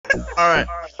All right.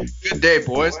 Good day,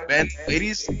 boys and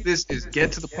ladies. This is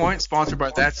Get to the Point, sponsored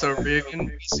by That's So Raven.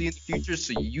 We see in the future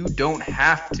so you don't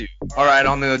have to. All right,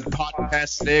 on the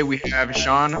podcast today, we have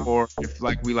Sean, or if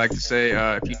like we like to say,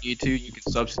 if you need to, you can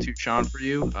substitute Sean for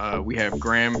you. We have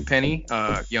Graham Penny,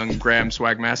 young Graham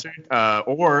Swagmaster,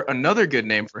 or another good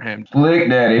name for him, Slick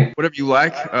Daddy. whatever you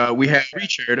like. We have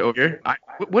Richard over here.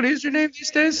 What is your name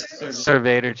these days?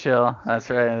 Surveyor Chill. That's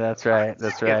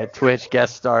right. Twitch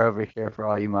guest star over here for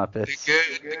all you Muppets.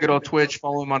 The good old Twitch.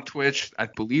 Follow him on Twitch. I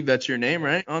believe that's your name,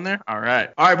 right? On there? All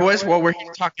right, boys. Well, we're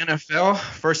here to talk NFL.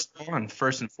 First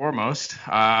and foremost,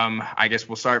 I guess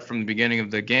we'll start from the beginning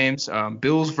of the games.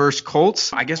 Bills versus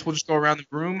Colts. I guess we'll just go around the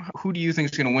room. Who do you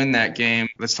think is going to win that game?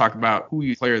 Let's talk about who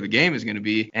your player of the game is going to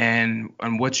be, and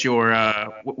what's your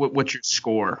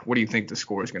score? What do you think the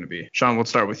score is going to be? Sean, we'll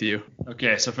start with you.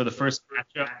 Okay, so for the first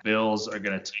matchup, Bills are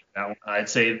going to take that one. I'd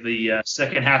say the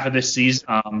second half of this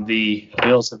season, the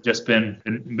Bills have just been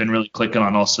really clicking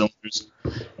on all cylinders,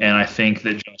 and I think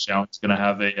that Josh Allen's going to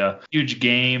have a huge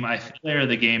game. I think player of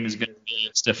the game is going to be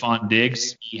Stephon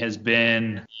Diggs. He has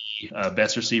been the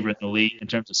best receiver in the league in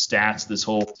terms of stats this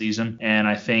whole season, and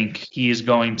I think he is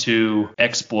going to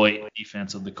exploit the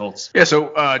defense of the Colts. Yeah,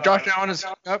 so Josh Allen is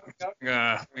up.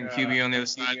 And QB on the other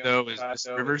side, though, is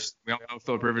Rivers. We all know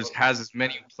Philip Rivers has as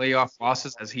many playoff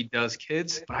losses as he does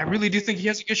kids, but I really do think he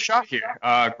has a good shot here.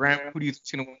 Graham, who do you think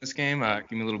is going to win this game?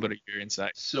 Give me a little bit of your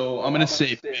insight. So I'm going to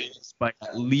say Bills by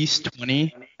at least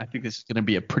 20. I think this is going to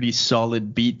be a pretty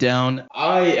solid beatdown.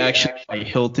 I actually think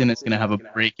Hilton is going to have a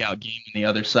breakout game on the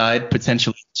other side,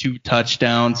 potentially 2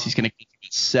 touchdowns. He's going to get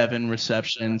 7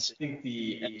 receptions. I think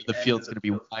the end of the field is going to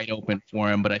be wide open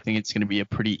for him, but I think it's going to be a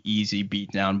pretty easy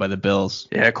beatdown by the Bills.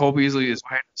 Yeah, Cole Beasley is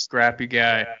quite a scrappy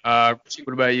guy.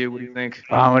 What about you? What do you think?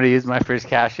 I'm going to use my first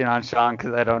cash in on Sean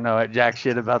because I don't know jack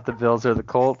shit about the Bills or the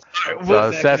Colts.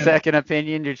 So second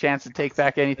opinion, your chance to take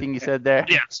back anything you said there?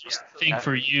 Yeah, so I think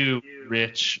for you,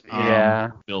 Rich,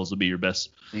 Bills will be your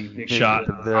best shot.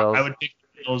 I would pick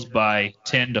the Bills by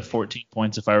 10 to 14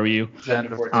 points if I were you. 10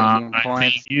 to 14 points. I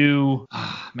think you,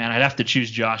 I'd have to choose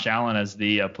Josh Allen as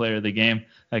the player of the game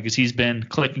because he's been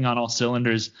clicking on all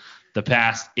cylinders the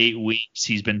past 8 weeks.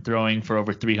 He's been throwing for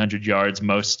over 300 yards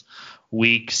most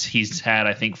weeks. He's had,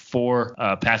 I think,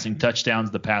 4 passing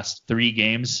touchdowns the past 3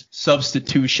 games.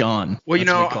 Substitution. Well,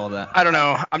 That's what we call that. I don't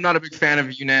know. I'm not a big fan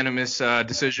of unanimous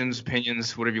decisions,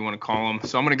 opinions, whatever you want to call them.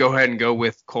 So I'm going to go ahead and go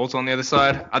with Colts on the other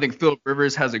side. I think Philip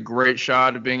Rivers has a great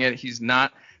shot of being it. He's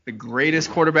not the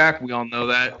greatest quarterback. We all know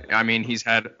that. I mean, he's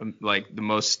had like the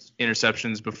most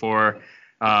interceptions before,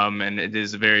 and it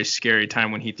is a very scary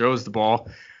time when he throws the ball.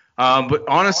 But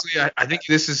honestly, I think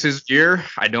this is his year.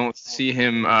 I don't see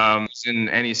him in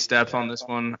any steps on this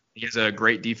one. He has a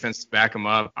great defense to back him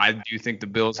up. I do think the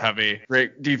Bills have a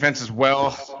great defense as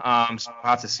well. So we'll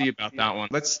have to see about that one.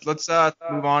 Let's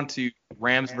move on to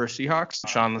Rams versus Seahawks.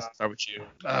 Sean, let's start with you.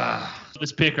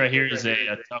 This pick right here is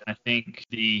a tough. I think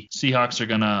the Seahawks are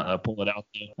gonna pull it out.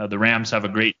 The Rams have a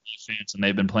great defense and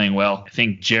they've been playing well. I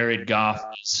think Jared Goff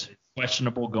is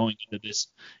questionable going into this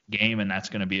game, and that's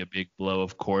going to be a big blow,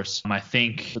 of course. I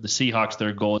think for the Seahawks,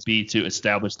 their goal would be to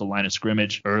establish the line of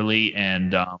scrimmage early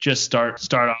and just start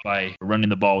off by running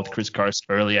the ball with Chris Carson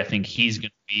early. I think he's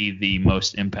going to be the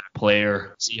most impact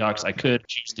player. Seahawks, I could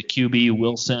choose the QB,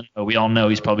 Wilson, but we all know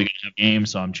he's probably going to have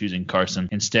games, so I'm choosing Carson.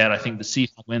 Instead, I think the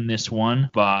Seahawks win this one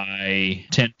by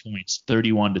 10 points,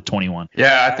 31-21.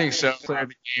 Yeah, I think so. Player of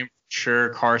the game. Sure,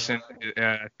 Carson,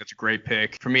 that's a great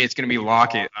pick. For me, it's going to be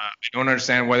Lockett. I don't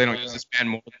understand why they don't use this man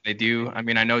more than they do. I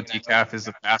mean, I know DCAF is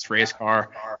a fast race car,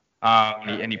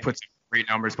 and he puts up great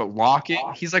numbers, but Lockett,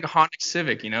 he's like a Honda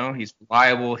Civic, He's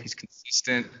reliable, he's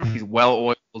consistent, he's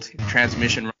well-oiled,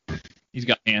 transmission. He's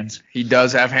got hands. He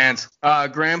does have hands.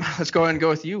 Graham, let's go ahead and go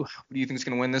with you. Who do you think is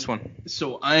going to win this one?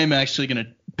 So I'm actually going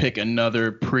to pick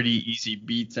another pretty easy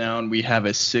beatdown. We have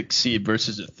a 6 seed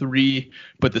versus a 3,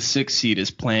 but the 6 seed is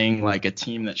playing like a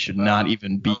team that should not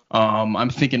even be. I'm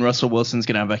thinking Russell Wilson's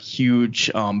going to have a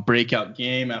huge breakout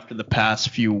game after the past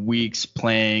few weeks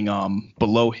playing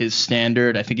below his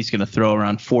standard. I think he's going to throw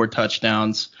around 4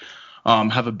 touchdowns.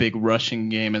 Have a big rushing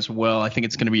game as well. I think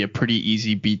it's going to be a pretty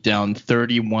easy beatdown,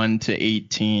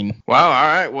 31-18. Wow. All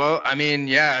right. Well, I mean,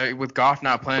 yeah, with Goff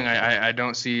not playing, I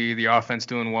don't see the offense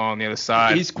doing well on the other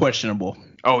side. He's questionable.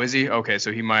 Oh, is he? Okay,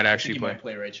 so he might actually play. Might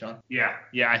play, right, Sean? Yeah,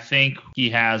 I think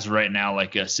he has right now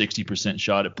like a 60%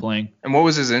 shot at playing. And what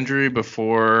was his injury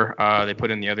before they put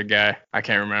in the other guy? I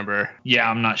can't remember. Yeah,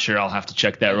 I'm not sure. I'll have to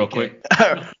check that real quick.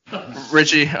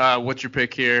 Richie, what's your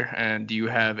pick here? And do you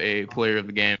have a player of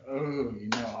the game? Oh,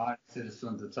 honestly, this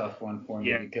one's a tough one for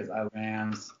me because I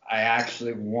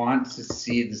actually want to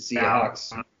see the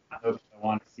Seahawks I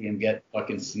want to see him get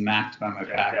fucking smacked by my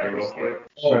Packers.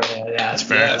 That's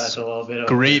fair. That's a little bit of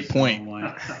Great a point.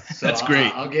 one. So That's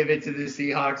great. I'll give it to the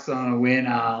Seahawks on a win.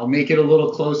 I'll make it a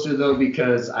little closer though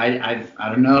because I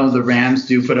don't know. The Rams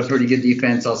do put up pretty good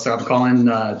defense. I'm calling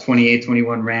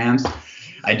 28-21 Rams.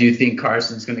 I do think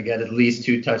Carson's going to get at least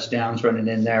 2 touchdowns running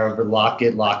in there over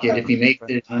Lockett. If he makes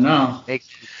it, I don't know.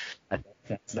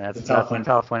 That's a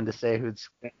tough one to say who'd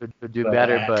do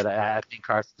better, but I think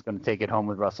Carson's going to take it home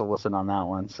with Russell Wilson on that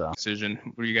one. So decision.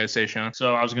 What do you guys say, Sean?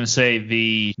 So I was going to say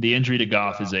the injury to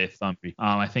Goff is a thumb.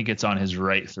 I think it's on his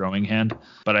right throwing hand,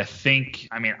 but I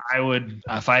would,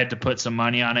 if I had to put some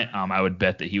money on it, I would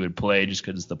bet that he would play just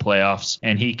because it's the playoffs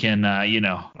and he can,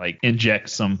 inject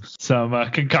some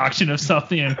concoction of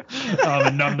something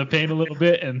and numb the pain a little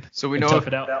bit and so we and know tough if,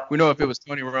 it out. we know if it was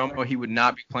Tony Romo, he would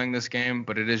not be playing this game,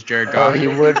 but it is Jared Goff. he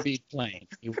would be playing.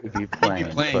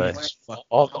 But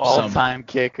all-time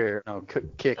kicker,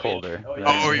 kick holder.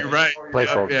 Oh, you're right.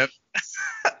 Placeholder. Yep.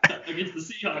 Against the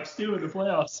Seahawks too in the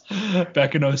playoffs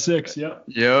back in 06.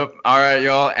 Yep. All right,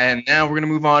 y'all. And now we're gonna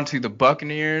move on to the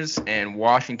Buccaneers and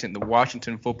Washington, the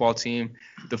Washington football team,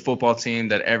 the football team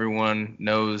that everyone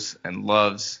knows and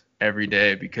loves every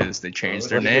day because they changed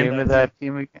their What's the name. name of that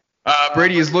team again?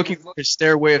 Brady is looking for his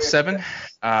stairway of 7, and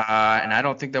I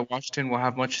don't think that Washington will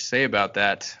have much to say about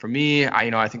that. For me,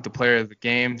 I think the player of the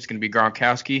game is going to be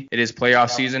Gronkowski. It is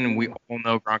playoff season, and we all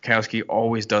know Gronkowski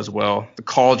always does well. The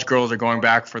college girls are going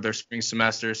back for their spring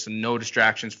semester, so no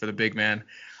distractions for the big man.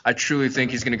 I truly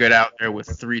think he's going to get out there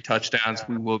with 3 touchdowns.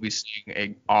 We will be seeing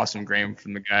an awesome game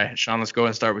from the guy. Sean, let's go ahead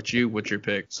and start with you. What's your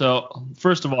pick? So,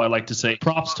 first of all, I'd like to say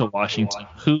props to Washington.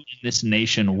 Who in this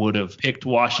nation would have picked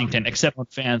Washington, except for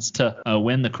fans, to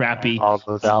win the crappy All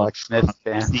those Alex Smith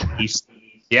fans. East?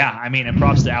 Yeah, and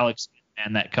props to Alex Smith,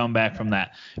 and that comeback from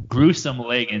that gruesome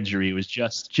leg injury was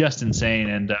just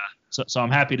insane. And So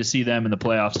I'm happy to see them in the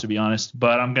playoffs, to be honest.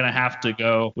 But I'm going to have to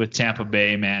go with Tampa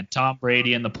Bay, man. Tom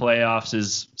Brady in the playoffs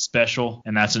is special,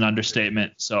 and that's an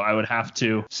understatement. So I would have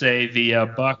to say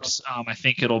the Bucks. I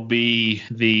think it'll be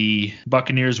the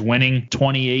Buccaneers winning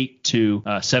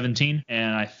 28-17.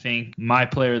 And I think my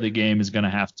player of the game is going to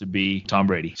have to be Tom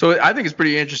Brady. So I think it's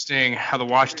pretty interesting how the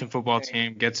Washington football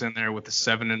team gets in there with a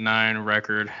 7-9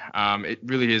 record. It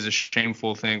really is a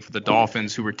shameful thing for the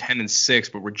Dolphins, who were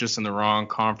 10-6, but were just in the wrong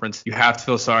conference. You have to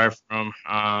feel sorry for them,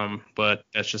 but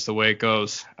that's just the way it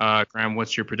goes. Graham,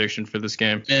 what's your prediction for this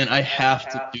game? And I have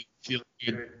to do feel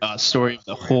good story of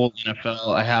the whole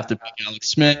NFL. I have to pick Alex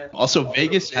Smith. Also,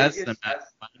 Vegas has them at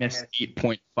minus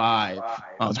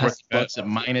 8.5. Has the Bucks at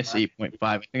minus 8.5.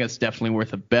 I think that's definitely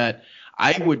worth a bet.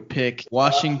 I would pick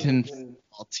Washington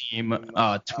football team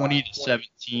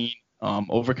 20-17.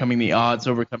 Overcoming the odds,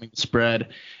 overcoming the spread,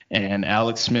 and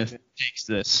Alex Smith takes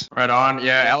this. Right on.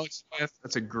 Yeah, Alex Smith,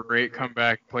 that's a great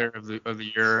comeback player of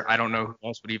the year. I don't know who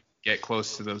else would even get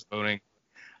close to those voting.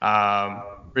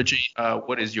 Richie,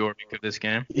 what is your pick of this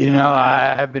game?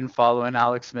 I've been following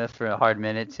Alex Smith for a hard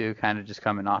minute too, kind of just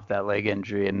coming off that leg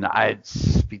injury, and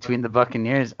between the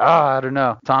Buccaneers, I don't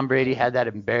know. Tom Brady had that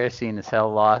embarrassing as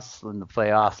hell loss in the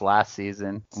playoffs last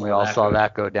season. We all saw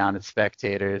that go down as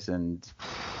spectators, and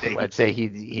I'd say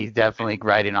he's definitely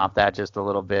riding off that just a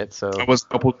little bit. So I was a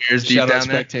couple years deep Shout down out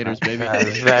spectators, baby.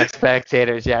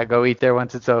 Spectators, yeah, go eat there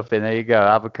once it's open. There you go,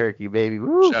 Albuquerque, baby.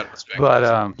 Woo. Shout out spectators. But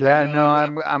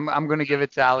I'm going to give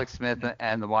it to Alex Smith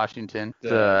and the Washington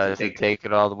to take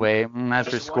it all the way. As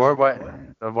for score,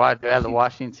 the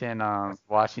Washington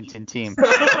team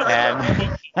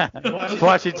and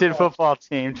Washington football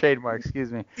team trademark,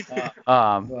 excuse me.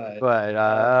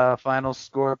 But final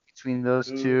score between those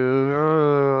two,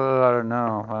 I don't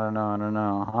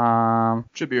know.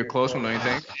 Should be a close one, don't you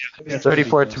think?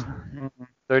 34.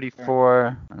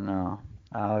 I don't know.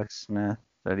 Alex Smith,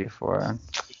 34.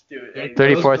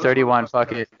 34-31,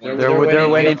 fuck it. They're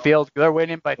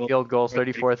winning by field goals,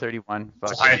 34-31.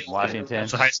 Fuck Washington.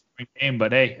 That's a high scoring game,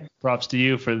 but hey, props to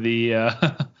you for the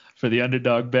for the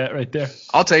underdog bet right there.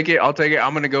 I'll take it. I'm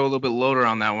gonna go a little bit lower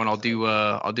on that one. I'll do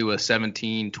a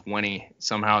 17-20.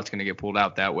 Somehow it's gonna get pulled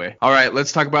out that way. All right,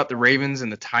 let's talk about the Ravens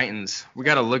and the Titans. We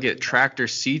got to look at Tractor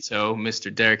Cito,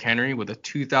 Mr. Derrick Henry, with a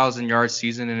 2,000-yard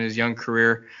season in his young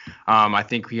career. I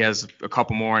think he has a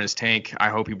couple more in his tank. I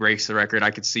hope he breaks the record.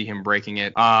 I could see him breaking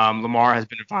it. Lamar has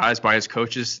been advised by his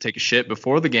coaches to take a shit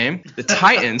before the game. The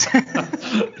Titans.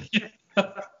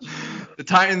 The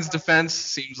Titans' defense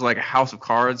seems like a house of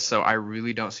cards, so I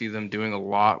really don't see them doing a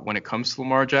lot when it comes to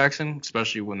Lamar Jackson,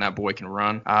 especially when that boy can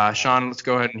run. Sean, let's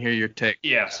go ahead and hear your take.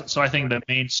 Yeah, so I think the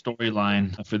main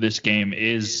storyline for this game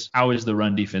is how is the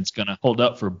run defense going to hold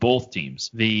up for both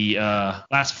teams. The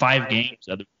last 5 games,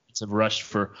 the Ravens have rushed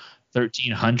for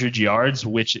 1,300 yards,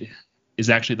 which is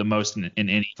actually the most in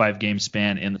any 5-game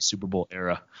span in the Super Bowl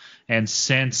era. And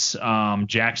since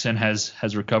Jackson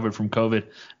has recovered from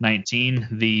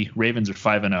COVID-19, the Ravens are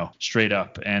 5-0 straight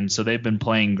up. And so they've been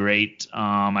playing great.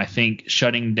 I think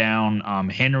shutting down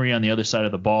Henry on the other side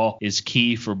of the ball is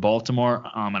key for Baltimore,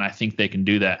 and I think they can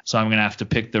do that. So I'm going to have to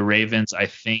pick the Ravens. I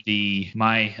think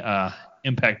my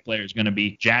impact player is going to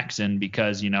be Jackson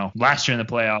because, last year in the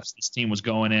playoffs, this team was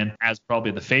going in as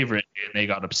probably the favorite, and they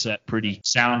got upset pretty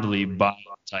soundly by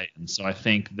the Titans. So I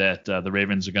think that the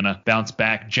Ravens are going to bounce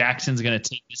back. Jackson's going to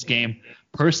take this game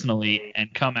personally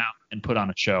and come out and put on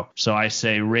a show. So I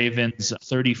say Ravens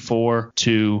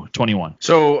 34-21.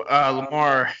 So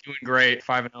Lamar doing great,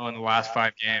 5-0 in the last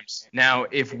 5 games. Now,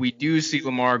 if we do see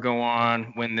Lamar go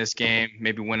on, win this game,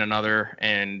 maybe win another,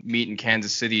 and meet in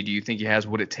Kansas City, do you think he has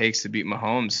what it takes to beat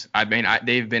Mahomes? I mean,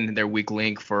 they've been their weak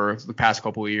link for the past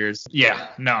couple of years. Yeah,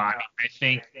 no, I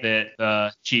think that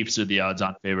the Chiefs are the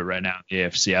odds-on favorite right now in the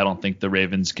AFC. I don't think the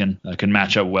Ravens can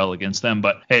match up well against them,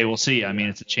 but hey, we'll see. I mean,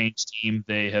 it's a changed team.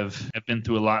 They have been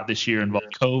through a lot this year involving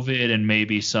COVID and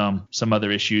maybe some other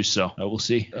issues, so we'll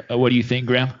see. What do you think,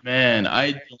 Graham? Man,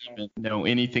 I don't even know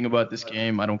anything about this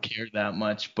game. I don't care that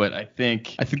much, but I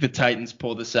think the Titans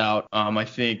pull this out. I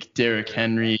think Derrick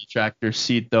Henry, tractor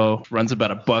seat though, runs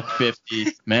about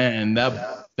 $150. Man,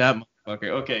 that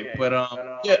okay, but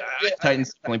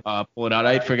Titans definitely pull it out.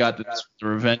 I forgot that this was the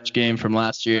revenge game from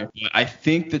last year. But I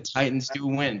think the Titans do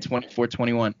win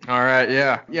 24-21. All right,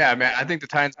 yeah, man. I think the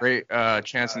Titans great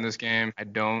chance in this game. I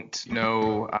don't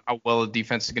know how well the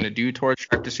defense is going to do towards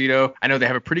Tractocito. I know they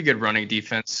have a pretty good running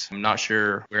defense. I'm not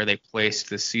sure where they placed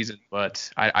this season, but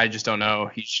I just don't know.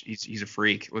 He's a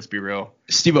freak. Let's be real.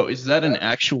 Steve-O, is that an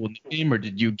actual nickname or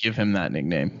did you give him that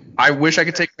nickname? I wish I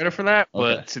could take credit for that,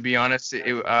 Okay. but to be honest,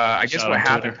 I guess what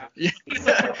happened.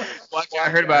 Well, I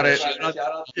heard about it.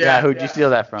 Yeah, who'd you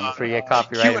steal that from before you get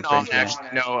copyright QAnon, infringement? actually,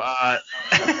 no.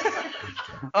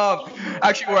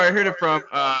 Actually, where I heard it from,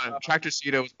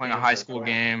 Tractocito was playing a high school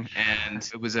game, and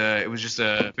it was just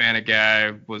a Hispanic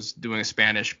guy was doing a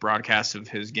Spanish broadcast of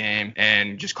his game,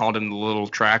 and just called him the little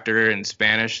tractor in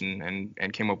Spanish, and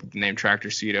came up with the name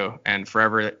Tractocito, and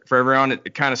forever on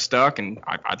it kind of stuck, and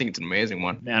I think it's an amazing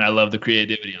one. Man, I love the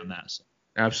creativity on that. So.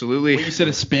 Absolutely. Well, you said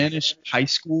a Spanish high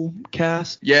school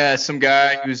cast? Yeah, some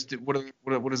guy who's what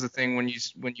is the thing when you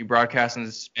broadcast in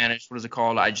Spanish? What is it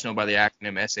called? I just know by the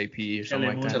acronym SAP or something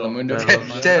like that. Telemundo.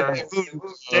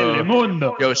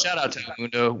 Yo, shout out to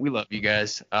Telemundo. We love you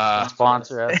guys.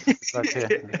 Sponsor us.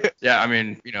 Okay. Yeah, I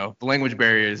mean, the language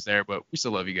barrier is there, but we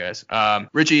still love you guys.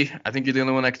 Richie, I think you're the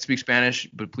only one that can speak Spanish,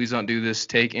 but please don't do this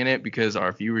take in it because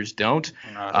our viewers don't.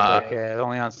 Okay,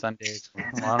 only on Sundays.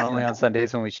 Only on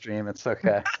Sundays when we stream. It's okay.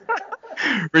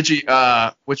 Richie,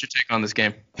 what's your take on this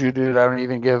game? Dude, I don't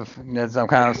even give. I'm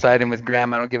kind of siding with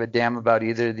Graham. I don't give a damn about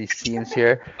either of these teams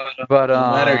here. But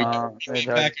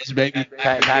Packers, baby.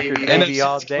 Packers baby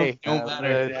all day. Don't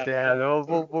matter. Yeah,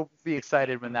 we'll be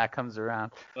excited when that comes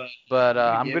around. But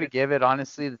I'm gonna give it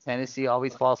honestly. The Tennessee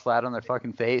always falls flat on their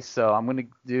fucking face. So I'm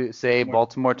gonna say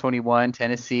Baltimore 21,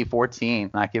 Tennessee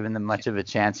 14. Not giving them much of a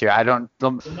chance here.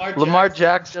 Lamar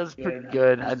Jackson's pretty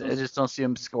good. I just don't see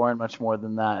him scoring much more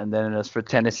than that. And then as for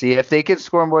Tennessee, if they could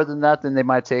score more than that, then they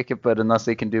might take it. But unless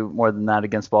they can do more than that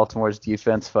against Baltimore's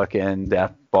defense,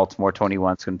 Baltimore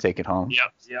 21 is going to take it home.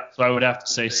 Yep. So I would have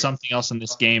to say something else in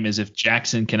this game is if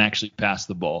Jackson can actually pass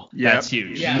the ball. Yep. That's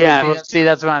huge. Yeah, see,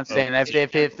 that's what I'm saying.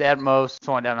 If at most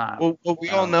 20, Well, we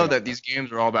all know that these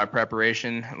games are all about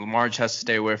preparation. Lamar just has to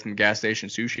stay away from gas station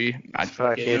sushi.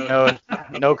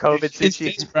 No COVID Is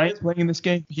sushi. Bryant playing in this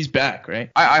game? He's back, right?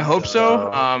 I hope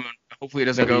so. Hopefully it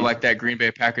doesn't go like that Green Bay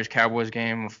Packers Cowboys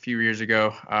game a few years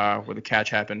ago where the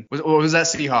catch happened. Was that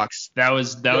Seahawks? That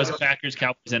was Packers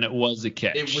Cowboys, and it was a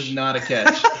catch. It was not a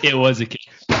catch. It was a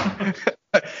catch.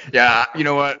 Yeah, you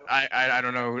know what? I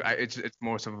don't know. It's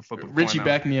more of a football. Richie,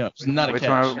 back me up. It's not a Which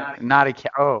catch. one? Not a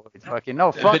catch. Oh, fucking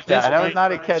no. Fuck that. That was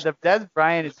not a catch. Des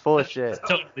Bryant is full of shit.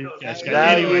 Totally a catch.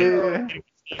 Anyway.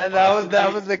 And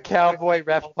that was a Cowboy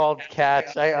ref called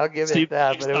catch. I'll give it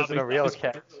that, but it wasn't a real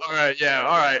catch. All right.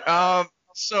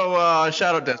 So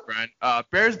shout out Des Bryant.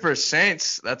 Bears versus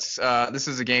Saints. This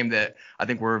is a game that I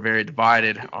think we're very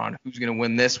divided on who's gonna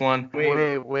win this one.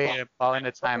 Wait, calling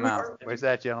a timeout. Where's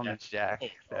that gentleman's jack?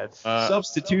 That's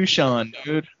Substitution,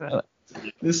 dude.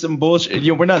 This is some bullshit.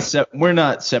 We're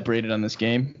not separated on this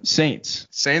game.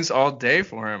 Saints all day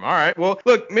for him. All right. Well,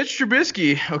 look, Mitch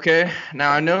Trubisky. Okay.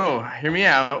 Now I know. Hear me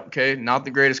out. Okay. Not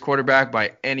the greatest quarterback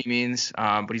by any means,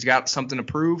 but he's got something to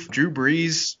prove. Drew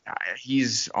Brees.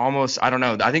 He's almost. I don't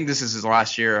know. I think this is his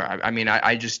last year. I mean,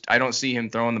 I don't see him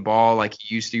throwing the ball like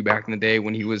he used to back in the day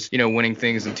when he was, winning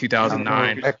things in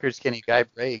 2009. Records can a guy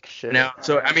break? Shit. Now,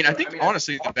 so I mean, I think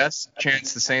honestly the best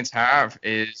chance the Saints have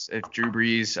is if Drew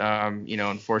Brees,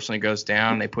 unfortunately goes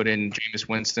down. They put in Jameis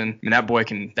Winston. I mean, that boy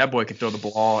can throw the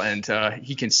ball, and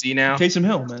he can see now. Taysom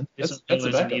Hill, man. That's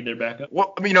Hill a need their backup.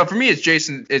 Well, I mean, for me, it's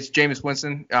Jameis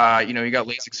Winston. He got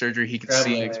LASIK surgery. He can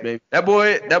see. Legs, baby. That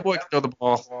boy can throw the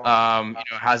ball.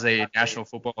 Has a National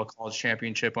Football College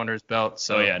championship under his belt.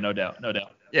 So yeah, no doubt.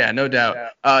 Yeah, no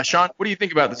doubt. Sean, what do you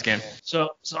think about this game? So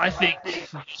I think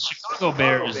Chicago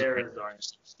Bears are a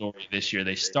story this year.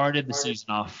 They started the season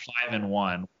off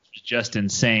 5-1. Just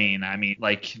insane. I mean,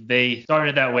 they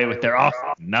started that way with their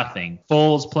offense, nothing.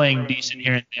 Foles playing decent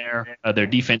here and there, their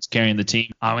defense carrying the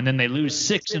team, and then they lose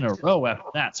 6 in a row after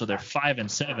that, so they're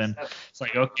 5-7. It's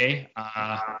like, okay,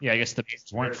 I guess the Bears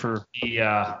weren't for the,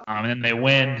 and then they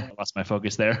win. I lost my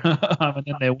focus there. And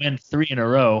then they win 3 in a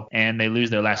row, and they lose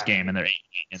their last game, and they're 8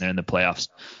 and they're in the playoffs.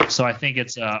 So I think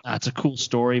it's a cool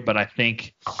story, but I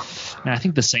think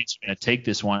the Saints are going to take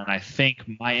this one, and I think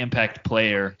my impact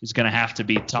player is going to have to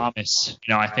be Thomas.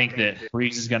 I think that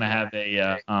Brees is going to have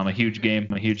a huge game,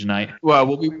 a huge night. Well,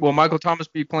 will Michael Thomas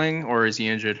be playing, or is he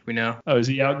injured? We know. Oh, is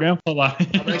he out, Graham? Hold on.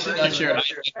 I'm actually not sure. I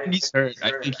think he's hurt.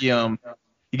 I think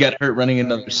he got hurt running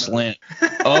another slant.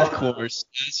 Of course,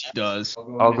 as he does.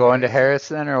 I'll go into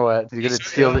Harrison or what? Is he going to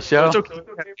steal the show? It's okay to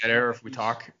get error if we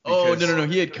talk. Oh, no.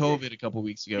 He had COVID a couple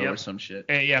weeks ago or some shit.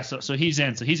 Yeah, so he's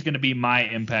in. So he's going to be my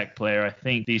impact player. I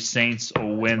think the Saints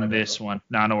will win this one.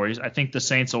 No worries. I think the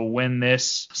Saints will win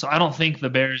this. So I don't think the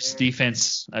Bears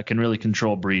defense can really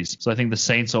control Brees. So I think the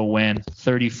Saints will win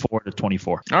 34-24.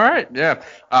 All right, yeah.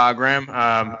 Graham,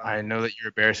 I know that you're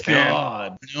a Bears fan.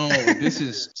 God, no. This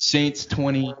is Saints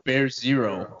 20. Bears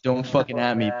 0. Don't fucking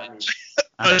at me, bitch.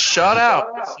 Shut out.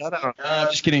 I'm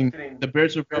just kidding. The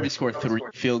Bears will probably score 3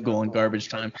 field goal in garbage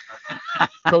time.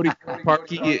 Cody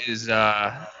Parkey is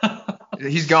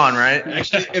he's gone, right?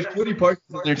 Actually, if Cody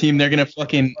Parkey's on their team, they're gonna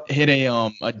fucking hit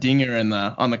a dinger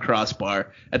on the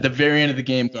crossbar at the very end of the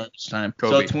game, garbage time.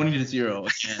 Kobe. So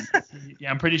 20-0 again.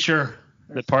 Yeah, I'm pretty sure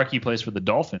that Parkey plays for the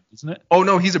Dolphins, isn't it? Oh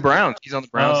no, he's a Browns. He's on the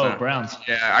Browns now. Browns.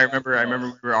 Yeah, I remember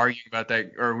we were arguing about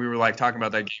that, or we were talking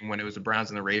about that game when it was the Browns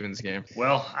and the Ravens game.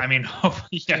 Well, I mean,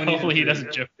 hopefully he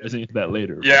doesn't jump into that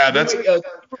later. Yeah, that's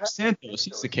Santos.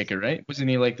 He's the kicker, right? Wasn't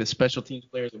he the special teams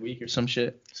player of the week or some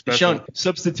shit? Special.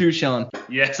 Substitute Sean.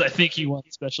 Yes, I think he won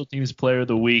special teams player of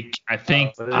the week. I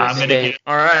think I'm gonna get.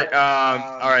 All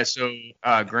right. So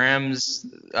Graham's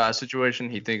situation,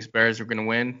 he thinks Bears are gonna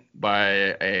win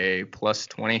by a +20.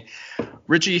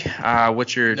 Richie,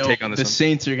 what's your take on this? The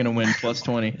Saints are gonna win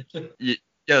 +20. Yeah,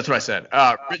 that's what I said.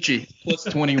 Richie.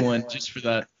 +21, just for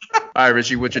that. All right,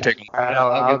 Richie, what's your take on All right,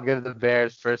 I'll give the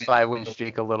Bears first 5-win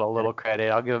streak a little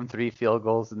credit. I'll give them 3 field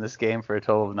goals in this game for a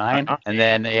total of 9. And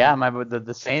then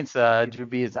the Saints, Drew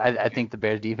Brees, I think the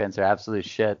Bears defense are absolute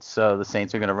shit. So the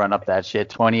Saints are gonna run up that shit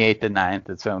 28-9.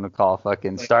 That's what I'm gonna call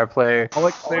fucking star player. I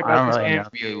like to say about this game to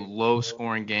be a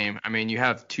low-scoring game. I mean, you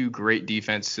have 2 great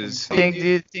defenses. Do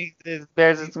you think the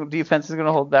Bears' defense is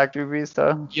gonna hold back Drew Brees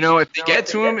though? If they get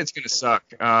to him, it's gonna suck.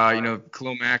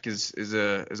 Khalil Mack is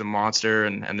a monster,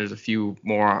 and there's a few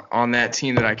more on that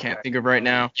team that I can't think of right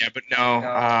now. Yeah, but no,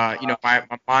 my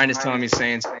mind is telling me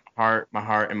Saints. My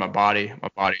heart, and my body,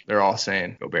 they're all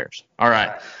saying go Bears. All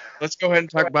right, let's go ahead and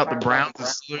talk about the Browns and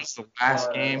Steelers, the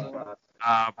last game.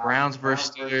 Browns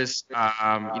versus Steelers.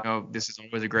 This is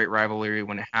always a great rivalry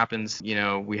when it happens.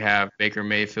 We have Baker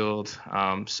Mayfield,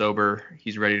 sober.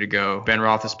 He's ready to go. Ben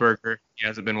Roethlisberger, he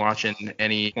hasn't been watching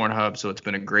any Pornhub, so it's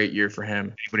been a great year for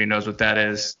him. Anybody knows what that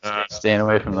is? Staying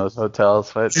away from those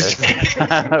hotels.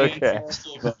 Okay.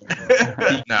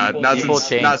 Not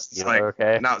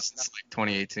since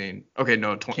 2018. Okay,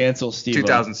 no, cancel Steve.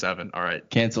 2007. All right.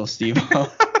 Cancel Steve.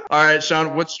 All right,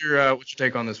 Sean, what's your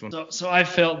take on this one? So I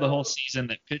felt the whole season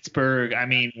that Pittsburgh,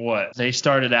 they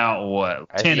started out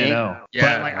 10-0.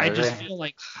 Yeah, but I just feel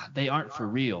like they aren't for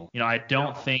real. I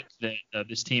don't think that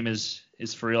this team is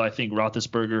is for real. I think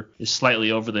Roethlisberger is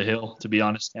slightly over the hill, to be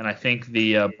honest. And I think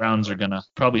the Browns are going to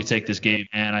probably take this game.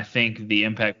 And I think the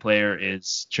impact player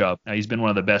is Chubb. Now, he's been one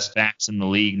of the best backs in the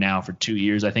league now for 2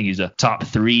 years. I think he's a top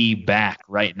 3 back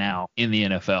right now in the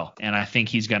NFL. And I think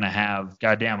he's going to have,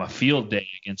 goddamn, a field day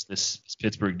against this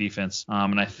Pittsburgh defense.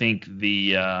 And I think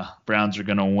the Browns are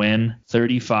going to win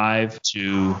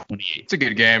 35-28. It's a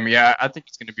good game. Yeah, I think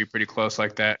it's going to be pretty close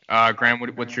like that. Graham,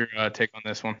 what's your take on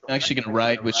this one? I'm actually going to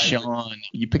ride with Sean.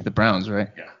 You picked the Browns, right?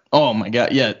 Yeah. Oh, my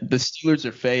God. Yeah, the Steelers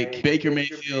are fake. Baker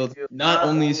Mayfield, not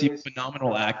only is he a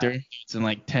phenomenal actor, he's in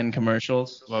like 10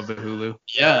 commercials. Love the Hulu.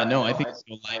 Yeah, no, I think it's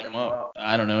going to light him up.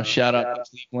 I don't know. Shout out to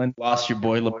Cleveland. Lost your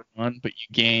boy LeBron, but you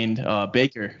gained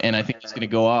Baker, and I think he's going to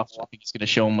go off. I think he's going to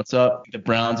show him what's up. The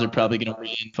Browns are probably going to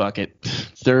win. Fuck it.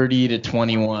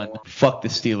 30-21. Fuck the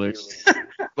Steelers.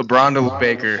 LeBron to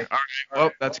Baker. All right.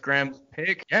 Well, that's Graham's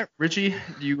pick. Yeah, Richie,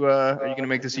 are you gonna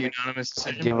make this a unanimous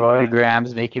decision? Roy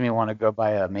Graham's making me want to go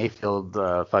buy a Mayfield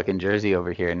fucking jersey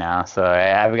over here now. So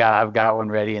I've got one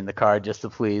ready in the car just to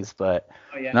please. But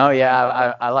I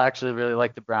actually really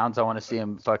like the Browns. I want to see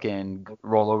them fucking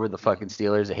roll over the fucking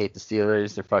Steelers. I hate the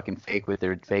Steelers. They're fucking fake with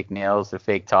their fake nails, their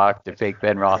fake talk, their fake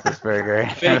Ben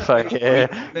Roethlisberger,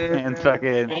 and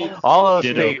fucking all those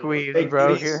fake weaves,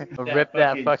 bro. Here, rip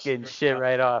that fucking shit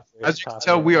right off. As you can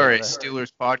tell, we are a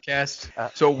Steelers podcast.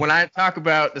 So when I talk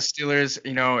about the Steelers,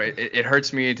 it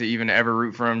hurts me to even ever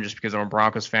root for them just because I'm a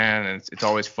Broncos fan, and it's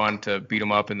always fun to beat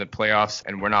them up in the playoffs,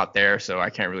 and we're not there, so I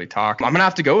can't really talk. I'm going to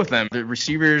have to go with them. The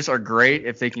receivers are great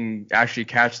if they can actually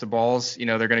catch the balls. They're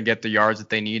going to get the yards that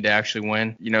they need to actually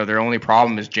win. Their only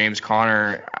problem is James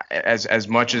Conner. As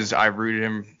much as I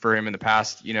rooted for him in the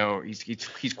past,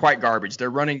 he's quite garbage. Their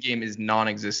running game is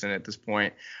non-existent at this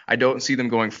point. I don't see them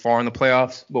going far in the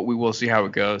playoffs, but we will see how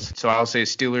it goes. So I'll say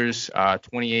Steelers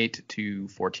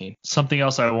 28-14. Something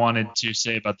else I wanted to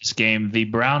say about this game, the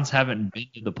Browns haven't been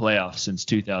to the playoffs since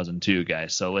 2002,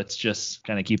 guys. So let's just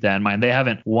kind of keep that in mind. They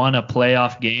haven't won a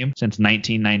playoff game since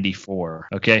 1994.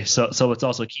 Okay, so let's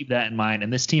also keep that in mind.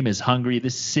 And this team is hungry.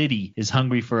 This city is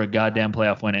hungry for a goddamn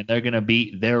playoff win, and they're going to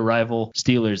beat their rival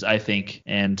Steelers, I think.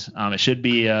 And it should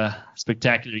be a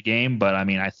spectacular game, but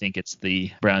I think it's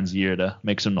the Browns' year to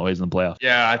make some noise in the playoffs.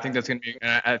 Yeah, I think that's going to be.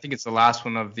 I think it's the last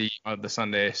one of the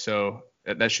Sunday, so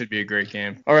that should be a great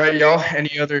game. All right, y'all.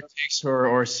 Any other takes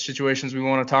or situations we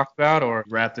want to talk about, or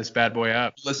wrap this bad boy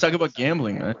up? Let's talk about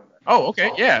gambling, man. Oh,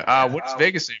 okay. Yeah. What does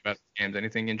Vegas say about the games?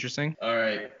 Anything interesting? All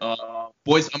right.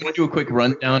 Boys, I'm going to do a quick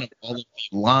rundown of all of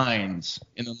the lines,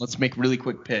 and then let's make really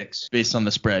quick picks based on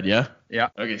the spread, yeah? Yeah.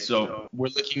 Okay, so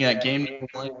we're looking at game number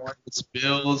 1. It's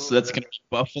Bills. That's going to be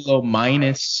Buffalo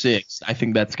 -6. I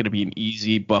think that's going to be an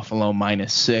easy Buffalo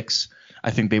 -6.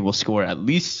 I think they will score at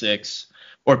least 6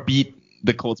 or beat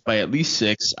the Colts by at least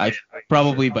 6.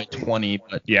 Probably by 20,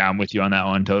 but yeah, I'm with you on that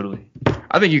one totally.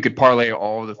 I think you could parlay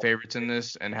all of the favorites in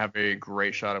this and have a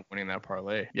great shot at winning that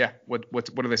parlay. Yeah. What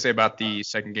do they say about the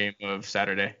second game of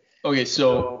Saturday? Okay,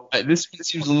 so this one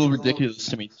seems a little ridiculous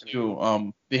to me too.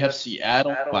 They have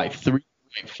Seattle by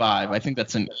 3.5. I think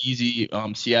that's an easy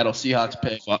Seattle Seahawks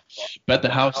pick. Bet the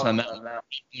house on that one.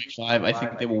 3.5. I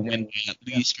think they will win by at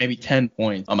least maybe 10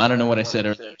 points. I don't know what I said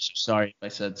earlier, so sorry if I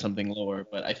said something lower,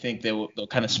 but I think they'll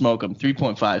kind of smoke them.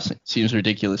 3.5 seems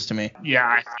ridiculous to me. Yeah,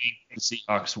 I think the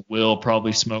Seahawks will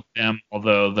probably smoke them,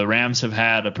 although the Rams have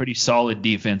had a pretty solid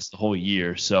defense the whole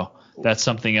year, so that's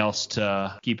something else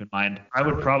to keep in mind. I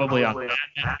would probably on that,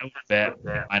 I would bet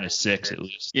 -6 at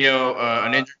least.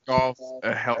 An injured Goff,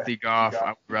 a healthy Goff. I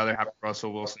would rather have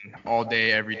Russell Wilson all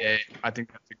day, every day. I think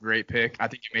that's a great pick. I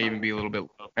think it may even be a little bit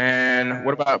low. And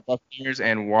what about Buccaneers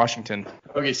and Washington?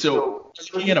 Okay, so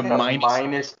looking at a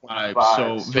 -5.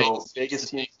 So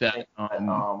Vegas thinks that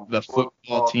the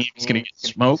football team is going to get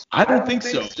smoked. I don't think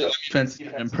so. Defense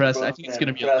is impressed. I think it's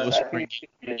going to be a low-scoring game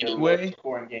anyway.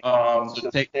 So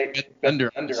take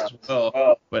under as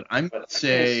well. But I'm going to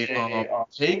say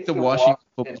take the Washington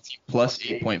football team plus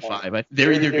 8.5.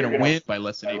 They're either going to win by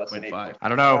less than 8.5. I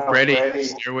don't know. Brady,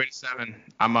 stairway to 7.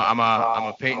 I'm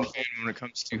a Peyton fan when it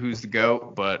comes to who's the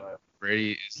GOAT, but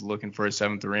Brady is looking for a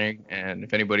 7th ring, and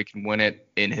if anybody can win it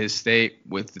in his state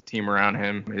with the team around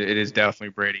him, it is definitely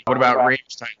Brady. What about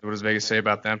Rangers Titans? What does Vegas say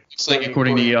about them? Looks like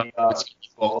according to it's going to be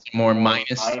Baltimore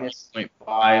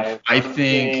 -3.5. I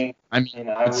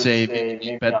would say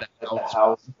they bet the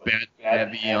house, bet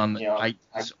heavy on the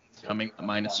Titans coming to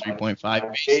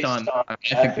 -3.5 based on, I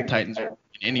think the Titans are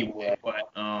anyway, but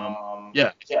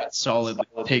it's solid.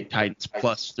 Take Titans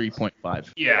plus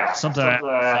 3.5. Yeah, something I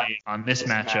would say on this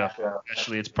matchup,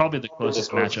 actually, it's probably the closest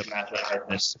matchup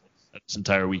this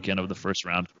entire weekend of the first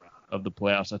round of the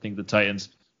playoffs. I think the Titans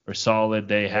are solid.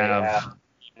 They have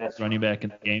running back in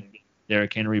the game.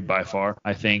 Derrick Henry by far,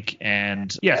 I think.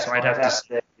 And yeah, so I'd have to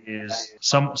say is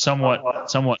somewhat,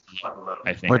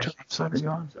 I think. Which side are you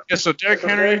on? Yeah, so Derrick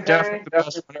Henry, definitely the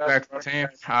best running back of the team.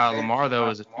 Lamar, though,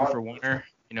 is a 2-for-1er.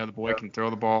 You know, the boy can throw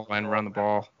the ball and run the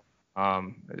ball.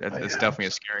 It's definitely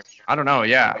a scary. I don't know.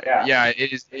 Yeah.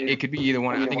 It is. It could be either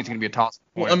one. I think it's going to be a toss.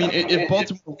 Well, I mean, if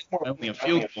Baltimore wins by only a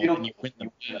field goal, then you win the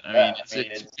bet. I mean,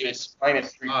 it's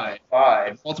minus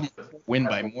 3.5. If Baltimore win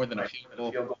by more than a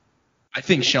field goal, I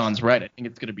think Sean's right. I think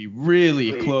it's going to be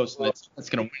really close. And it's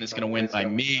going to win. It's going to win by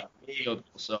maybe a field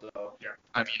goal. So,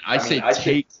 I mean, I say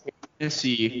take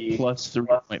Tennessee plus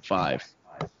 3.5.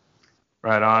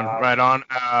 Right on.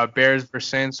 Bears versus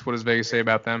Saints. What does Vegas say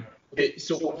about them? Okay,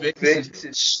 so Vegas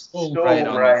is so right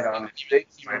on. They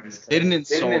didn't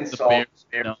insult the Bears.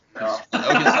 No.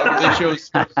 Okay, so they chose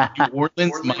New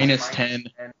Orleans minus 10.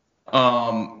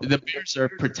 The Bears are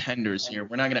pretenders here.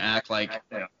 We're not gonna act like.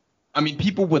 I mean,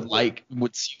 people would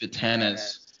see the 10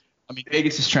 as. I mean,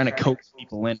 Vegas is trying to coax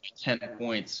people in by 10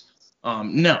 points.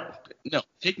 No.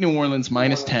 Take New Orleans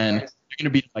minus 10. You're gonna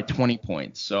beat them by 20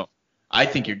 points. So I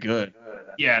think you're good.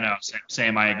 Yeah, no,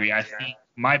 same. I agree. I think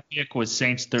my pick was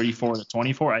Saints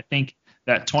 34-24. I think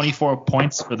that 24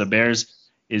 points for the Bears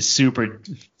is super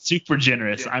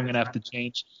generous. I'm going to have to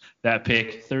change that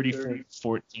pick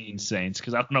 34-14 Saints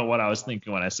because I don't know what I was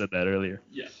thinking when I said that earlier.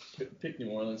 Yeah, pick New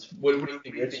Orleans. What do you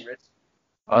think, Rich?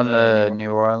 On the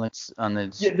New Orleans, on the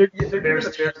the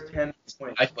Bears 10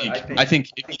 points. I think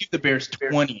if you give the Bears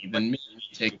 20, then maybe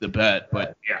you take the bet.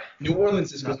 But yeah, New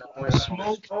Orleans is going to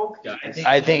smoke guys.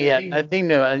 I think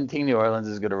New Orleans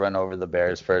is going to run over the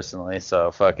Bears personally.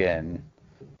 So fucking.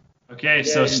 Okay,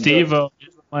 so Steve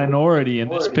is the minority in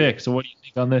this pick. So what do you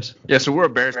think on this? Yeah, so we're a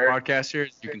Bears podcast here,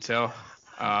 as you can tell.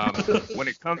 When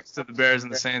it comes to the Bears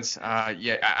and the Saints,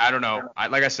 I don't know.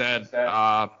 Like I said,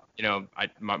 you know,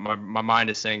 my mind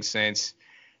is saying Saints.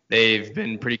 They've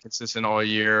been pretty consistent all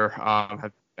year.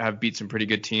 Have beat some pretty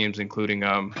good teams, including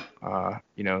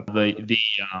you know, the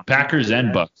Packers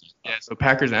and Bucks. Yeah, so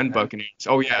Packers and Buccaneers.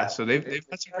 Oh yeah, so they've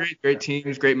had some great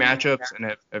teams, great matchups,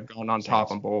 and have gone on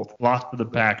top on both. Lost to the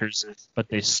Packers, but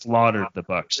they slaughtered the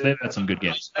Bucks. They've had some good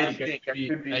games. I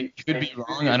could be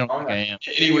wrong. I don't think I am.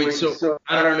 Anyway, so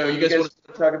I don't know. You guys want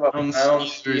to talk about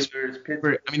Steelers,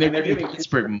 Pittsburgh? I mean, they're giving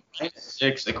Pittsburgh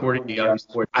 -6 according to Yahoo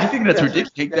Sports. I think that's ridiculous.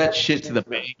 Take that shit to the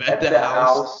bank. Bet the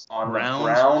house on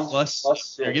Browns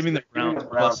plus. They're giving the Browns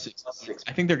plus 6.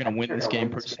 I think they're gonna win this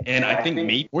game personally, and I think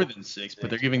maybe more than 6,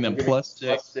 but they're giving them plus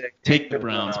 6. Take the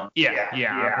Browns. Yeah.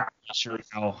 I'm not sure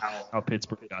how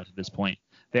Pittsburgh got to this point.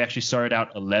 They actually started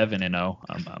out 11-0.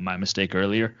 My mistake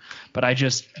earlier, but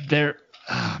they're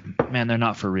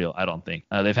not for real. I don't think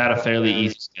they've had a fairly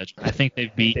easy schedule. I think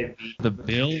they've beat the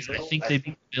Bills. I think they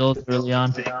beat the Bills early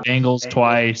on. Bengals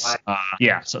twice.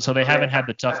 So they haven't had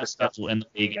the toughest schedule in the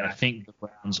league. And I think the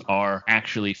Browns are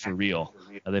actually for real.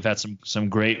 They've had some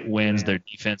great wins. Their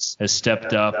defense has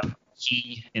stepped up.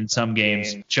 In some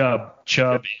games, Chubb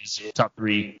is top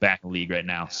 3 back in the league right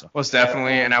now. So most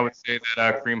definitely, and I would say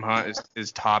that Kareem Hunt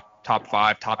is top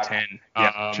 5, top 10.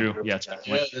 Yeah, true. Yeah,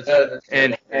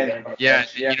 and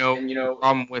you know,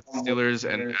 problem with the Steelers,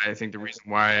 and I think the reason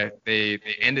why they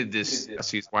ended this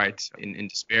season quite in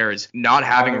despair is not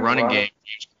having a running game.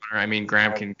 I mean,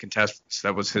 Graham can contest this.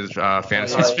 That was his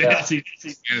fantasy.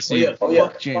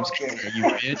 Fuck James Conner, you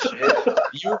bitch.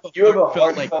 You have a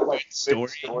heartfelt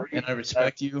story, and I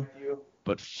respect you,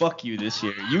 but fuck you this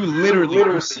year. You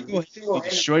literally single-handedly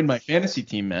destroyed my fantasy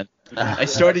team, man. I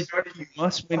started you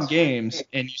must-win games,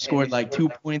 and you scored like 2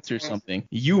 points or something.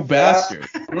 You bastard.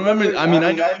 Remember, I know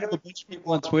I have a bunch of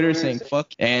people on Twitter saying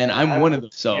fuck, and I'm one of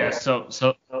them. So yeah, so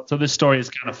this story is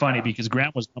kind of funny because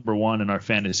Grant was number 1 in our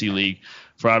fantasy league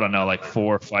for, I don't know, like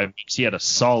 4 or 5 weeks. He had a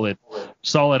solid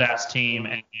ass team,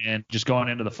 and just going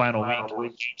into the final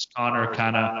week, James Conner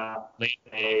kind of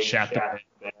late shat the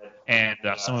bed, and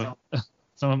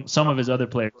some of his other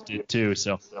players did too.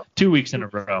 So 2 weeks in a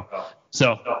row.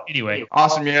 So anyway,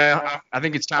 awesome. Yeah, I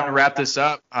think it's time to wrap this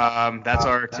up. That's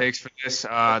our takes for this.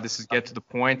 This is Get to the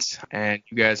Point, and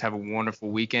you guys have a wonderful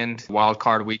weekend, wild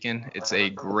card weekend. It's a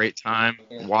great time.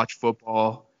 Watch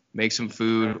football, make some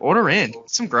food, order in, get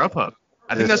some Grubhub.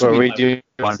 I think that's what we do.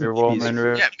 Wonder Woman.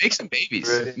 Yeah, make some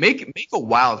babies. Make a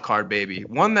wild card baby.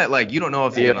 One that like you don't know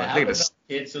if you're gonna think of.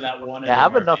 Kids so that one.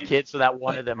 Have enough kids so that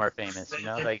one of them are famous. You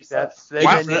know, like that's.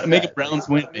 Make a Browns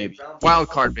win, baby. Wild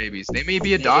card babies. They may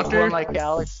be a Maybe doctor. one like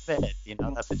Alex Smith. You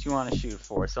know, that's what you want to shoot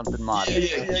for. Something modest.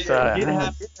 It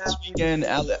happened this weekend.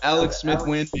 Alex Smith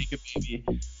win, make a baby.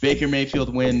 Baker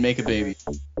Mayfield win, make a baby.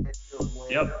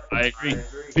 Yep, I agree.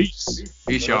 Peace,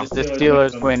 y'all. The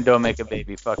Steelers win, don't make a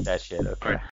baby. Fuck that shit. Okay.